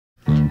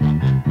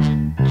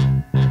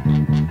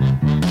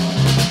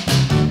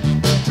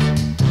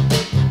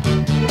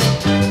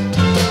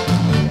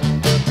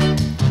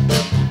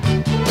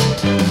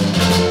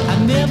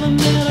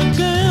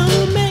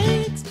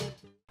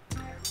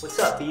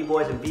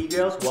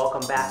B-girls,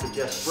 welcome back to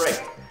Just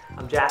Break.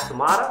 I'm Jax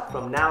Fermada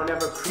from Now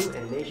Never Crew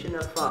and Nation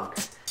of Funk.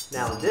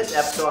 Now in this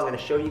episode, I'm going to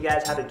show you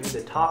guys how to do the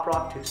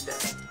Toprock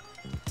two-step.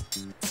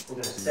 We're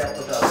going to step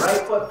with our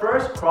right foot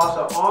first, cross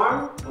our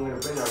arm, and we're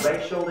going to bring our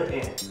right shoulder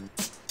in.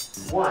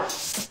 1.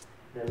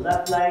 The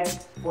left leg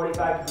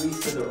 45 degrees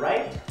to the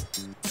right.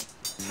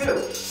 2.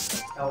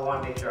 Now we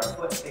want to make sure our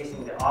foot is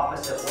facing the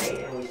opposite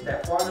way, and we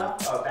step far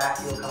enough, our back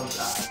heel comes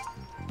up.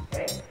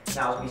 Okay?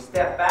 Now as we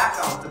step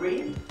back on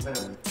 3, we're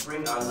going to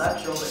bring our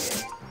left shoulder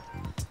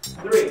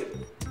in. 3.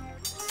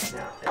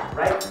 Now step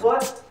right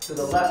foot to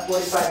the left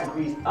 45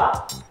 degrees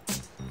up.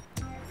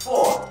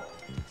 4.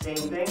 Same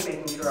thing,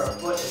 making sure our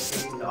foot is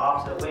facing the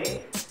opposite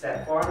way.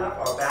 Step far enough,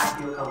 our back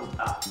heel comes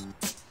up.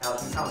 Now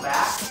as we come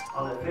back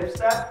on the 5th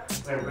step,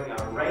 we're going to bring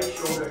our right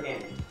shoulder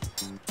in.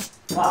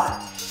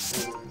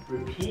 5. And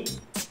repeat.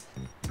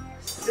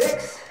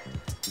 6.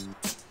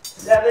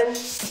 7.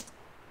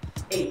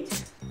 8.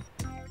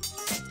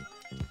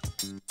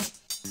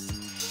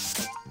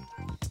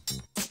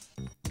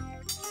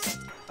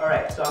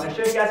 Alright, so I'm going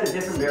to show you guys a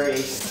different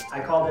variation.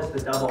 I call this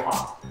the double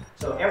hop.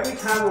 So every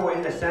time we're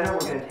in the center, we're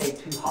going to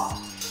take 2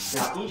 hops.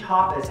 Now each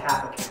hop is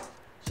half a count.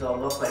 So it'll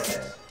look like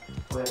this.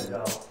 We're going to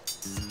go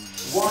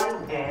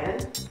 1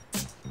 and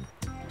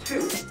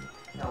 2.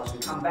 Now as we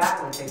come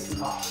back, we're going to take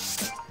 2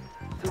 hops.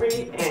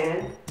 3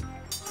 and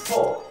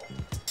 4.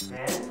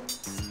 And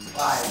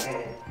 5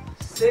 and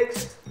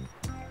 6,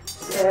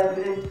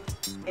 7,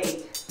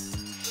 8.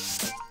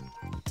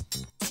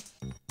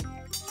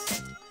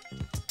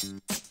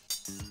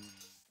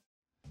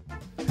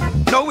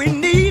 No, we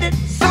need it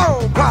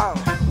so bad.